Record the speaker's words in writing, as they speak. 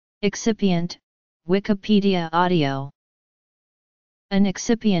Excipient, Wikipedia audio. An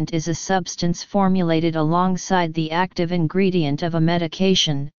excipient is a substance formulated alongside the active ingredient of a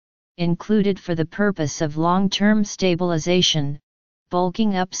medication, included for the purpose of long-term stabilization,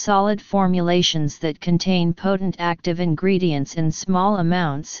 bulking up solid formulations that contain potent active ingredients in small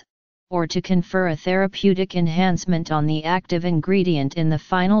amounts, or to confer a therapeutic enhancement on the active ingredient in the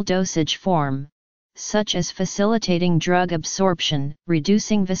final dosage form, such as facilitating drug absorption,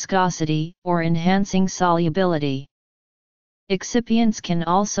 reducing viscosity, or enhancing solubility. Excipients can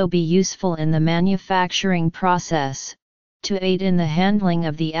also be useful in the manufacturing process, to aid in the handling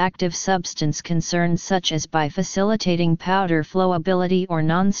of the active substance concerned, such as by facilitating powder flowability or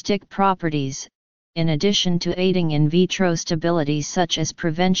non-stick properties, in addition to aiding in vitro stability such as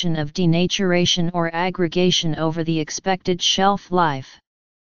prevention of denaturation or aggregation over the expected shelf life.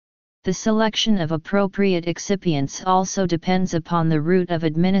 The selection of appropriate excipients also depends upon the route of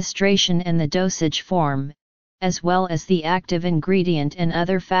administration and the dosage form, as well as the active ingredient and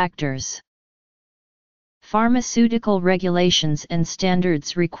other factors. Pharmaceutical regulations and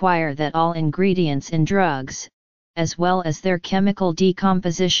standards require that all ingredients in drugs, as well as their chemical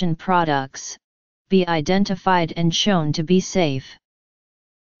decomposition products, be identified and shown to be safe.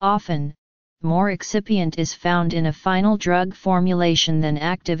 Often, more excipient is found in a final drug formulation than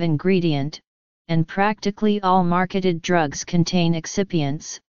active ingredient, and practically all marketed drugs contain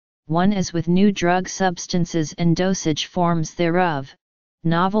excipients. One as with new drug substances and dosage forms thereof,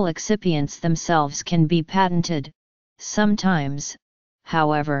 novel excipients themselves can be patented. Sometimes,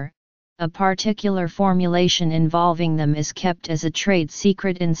 however, a particular formulation involving them is kept as a trade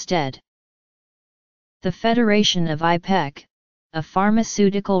secret instead. The Federation of IPEC, a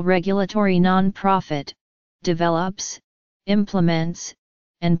pharmaceutical regulatory non-profit, develops, implements,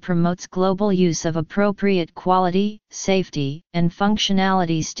 and promotes global use of appropriate quality, safety, and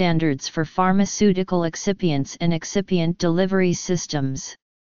functionality standards for pharmaceutical excipients and excipient delivery systems.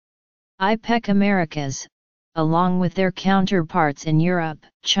 IPEC Americas, along with their counterparts in Europe,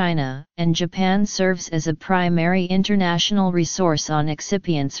 China, and Japan, serves as a primary international resource on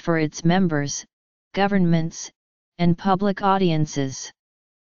excipients for its members, governments, and public audiences.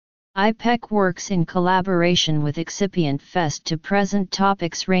 IPEC works in collaboration with Excipient Fest to present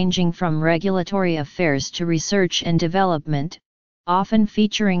topics ranging from regulatory affairs to research and development, often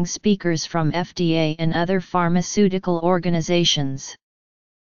featuring speakers from FDA and other pharmaceutical organizations.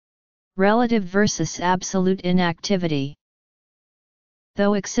 Relative versus absolute inactivity.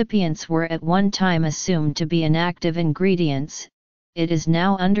 Though excipients were at one time assumed to be inactive ingredients, it is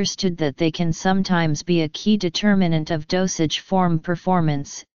now understood that they can sometimes be a key determinant of dosage form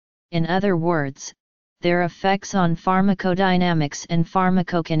performance. In other words, their effects on pharmacodynamics and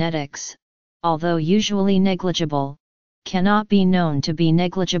pharmacokinetics, although usually negligible, cannot be known to be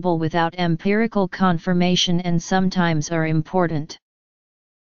negligible without empirical confirmation and sometimes are important.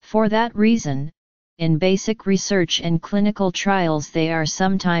 For that reason, in basic research and clinical trials they are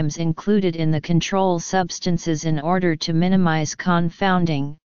sometimes included in the control substances in order to minimize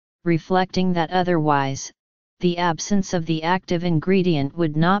confounding, reflecting that otherwise, the absence of the active ingredient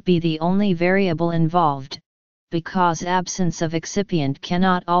would not be the only variable involved, because absence of excipient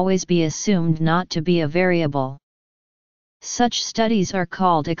cannot always be assumed not to be a variable. Such studies are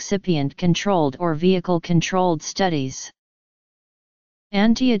called excipient-controlled or vehicle-controlled studies.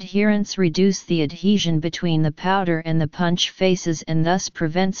 Anti-adherents reduce the adhesion between the powder and the punch faces and thus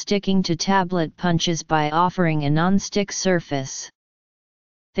prevent sticking to tablet punches by offering a non-stick surface.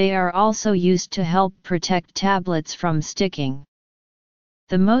 They are also used to help protect tablets from sticking.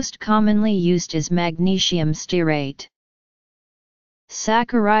 The most commonly used is magnesium stearate.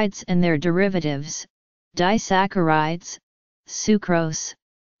 Saccharides and their derivatives, disaccharides, sucrose,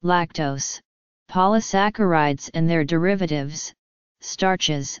 lactose, polysaccharides and their derivatives,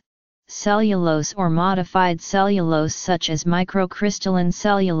 starches, cellulose or modified cellulose such as microcrystalline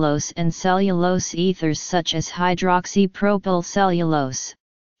cellulose and cellulose ethers such as hydroxypropyl cellulose,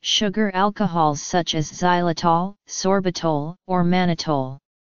 sugar alcohols such as xylitol, sorbitol, or mannitol.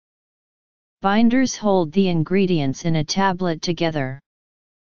 Binders hold the ingredients in a tablet together.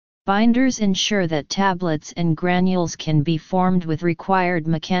 Binders ensure that tablets and granules can be formed with required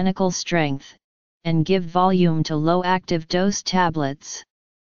mechanical strength, and give volume to low active dose tablets.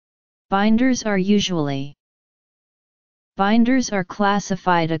 Binders are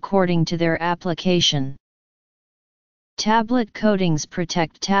classified according to their application. Tablet coatings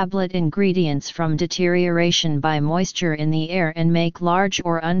protect tablet ingredients from deterioration by moisture in the air and make large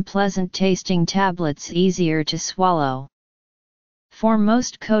or unpleasant tasting tablets easier to swallow. For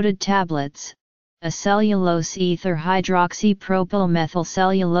most coated tablets, a cellulose ether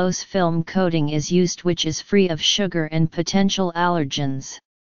hydroxypropylmethylcellulose film coating is used which is free of sugar and potential allergens.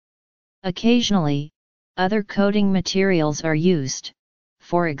 Occasionally, other coating materials are used,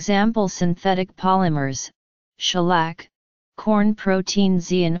 for example synthetic polymers, shellac, corn protein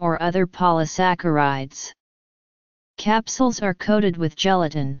zein or other polysaccharides. Capsules are coated with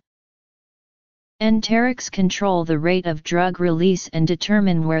gelatin. Enterics control the rate of drug release and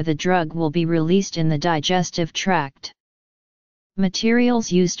determine where the drug will be released in the digestive tract.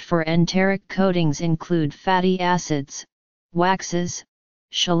 Materials used for enteric coatings include fatty acids, waxes,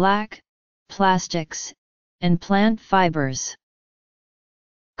 shellac, plastics, and plant fibers.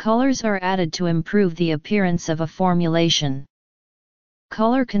 Colors are added to improve the appearance of a formulation.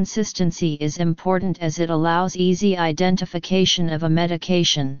 Color consistency is important as it allows easy identification of a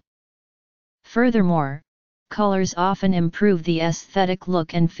medication. Furthermore, colors often improve the aesthetic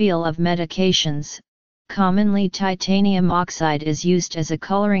look and feel of medications. Commonly, titanium oxide is used as a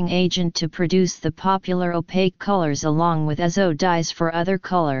coloring agent to produce the popular opaque colors along with azo dyes for other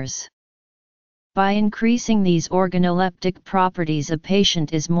colors. By increasing these organoleptic properties, a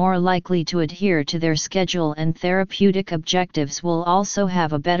patient is more likely to adhere to their schedule and therapeutic objectives will also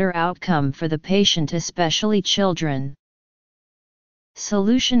have a better outcome for the patient, especially children.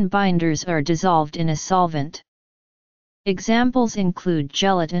 Solution binders are dissolved in a solvent. Examples include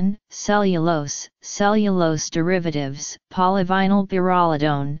gelatin, cellulose, cellulose derivatives, polyvinyl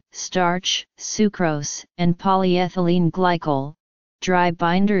pyrrolidone, starch, sucrose, and polyethylene glycol. Dry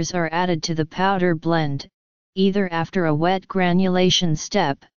binders are added to the powder blend, either after a wet granulation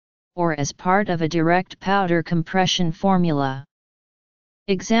step, or as part of a direct powder compression formula.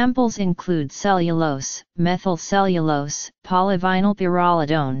 Examples include cellulose, methylcellulose, polyvinyl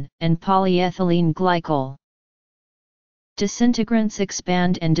pyrrolidone, and polyethylene glycol. Disintegrants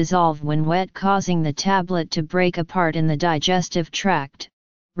expand and dissolve when wet, causing the tablet to break apart in the digestive tract,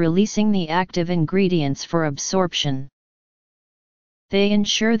 releasing the active ingredients for absorption. They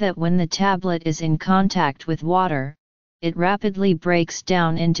ensure that when the tablet is in contact with water, it rapidly breaks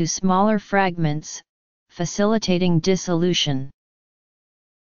down into smaller fragments, facilitating dissolution.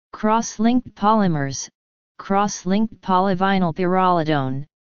 Cross-linked polymers, cross-linked polyvinyl pyrrolidone,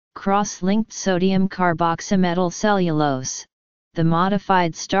 cross-linked sodium carboxymethylcellulose, the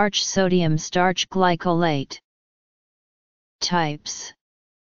modified starch sodium starch glycolate. Types.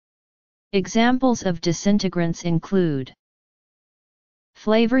 Examples of disintegrants include: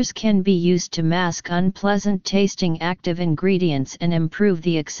 flavors can be used to mask unpleasant tasting active ingredients and improve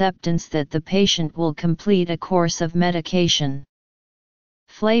the acceptance that the patient will complete a course of medication.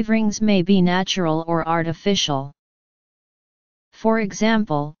 Flavorings may be natural or artificial. For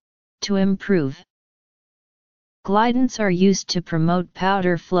example, to improve. Glidants are used to promote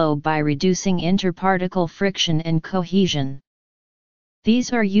powder flow by reducing interparticle friction and cohesion.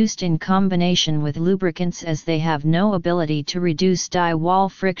 These are used in combination with lubricants as they have no ability to reduce die wall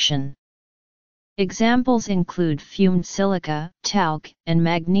friction. Examples include fumed silica, talc, and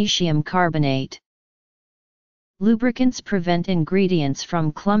magnesium carbonate. Lubricants prevent ingredients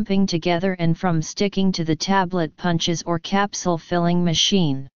from clumping together and from sticking to the tablet punches or capsule filling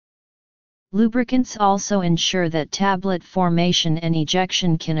machine. Lubricants also ensure that tablet formation and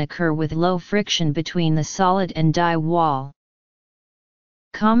ejection can occur with low friction between the solid and die wall.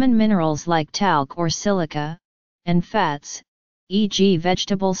 Common minerals like talc or silica, and fats, e.g.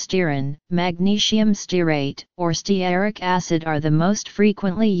 vegetable stearin, magnesium stearate, or stearic acid are the most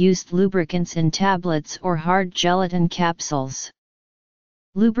frequently used lubricants in tablets or hard gelatin capsules.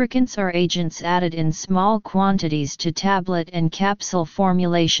 Lubricants are agents added in small quantities to tablet and capsule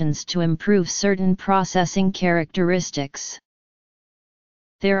formulations to improve certain processing characteristics.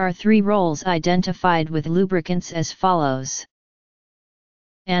 There are 3 roles identified with lubricants as follows: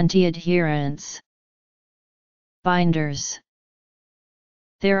 anti-adherents, binders.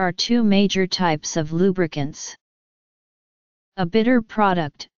 There are 2 major types of lubricants. A bitter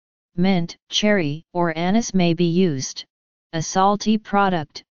product, mint, cherry, or anise may be used. A salty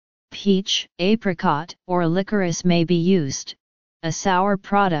product, peach, apricot, or licorice may be used. A sour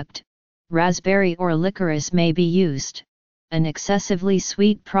product, raspberry or licorice may be used. An excessively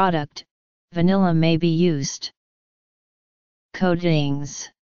sweet product, vanilla may be used. Coatings,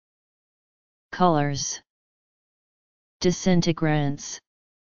 colors, disintegrants,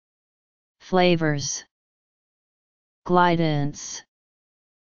 flavors, glidants.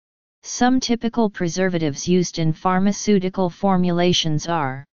 Some typical preservatives used in pharmaceutical formulations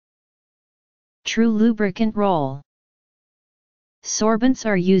are: true lubricant role. Sorbents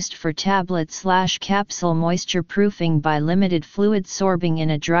are used for tablet/capsule moisture proofing by limited fluid sorbing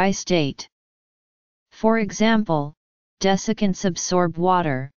in a dry state. For example, desiccants absorb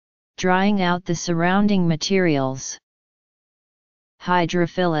water, drying out the surrounding materials.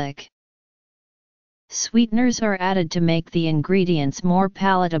 Hydrophilic. Sweeteners are added to make the ingredients more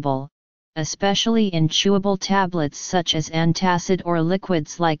palatable, especially in chewable tablets such as antacid or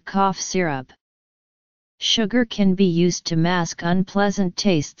liquids like cough syrup. Sugar can be used to mask unpleasant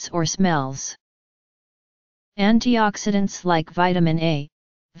tastes or smells. Antioxidants like vitamin A,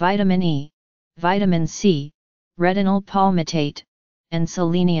 vitamin E, vitamin C, retinol palmitate, and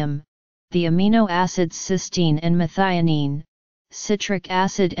selenium, the amino acids cysteine and methionine, citric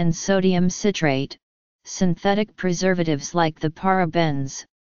acid and sodium citrate, synthetic preservatives like the parabens,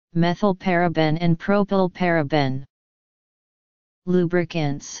 methylparaben and propylparaben.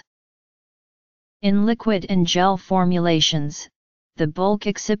 Lubricants. In liquid and gel formulations, the bulk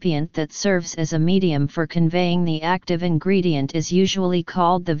excipient that serves as a medium for conveying the active ingredient is usually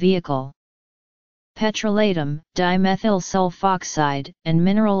called the vehicle. Petrolatum, dimethyl sulfoxide, and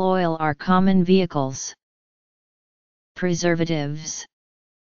mineral oil are common vehicles. Preservatives.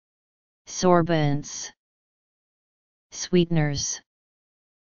 Sorbents. Sweeteners.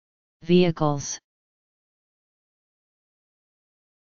 Vehicles.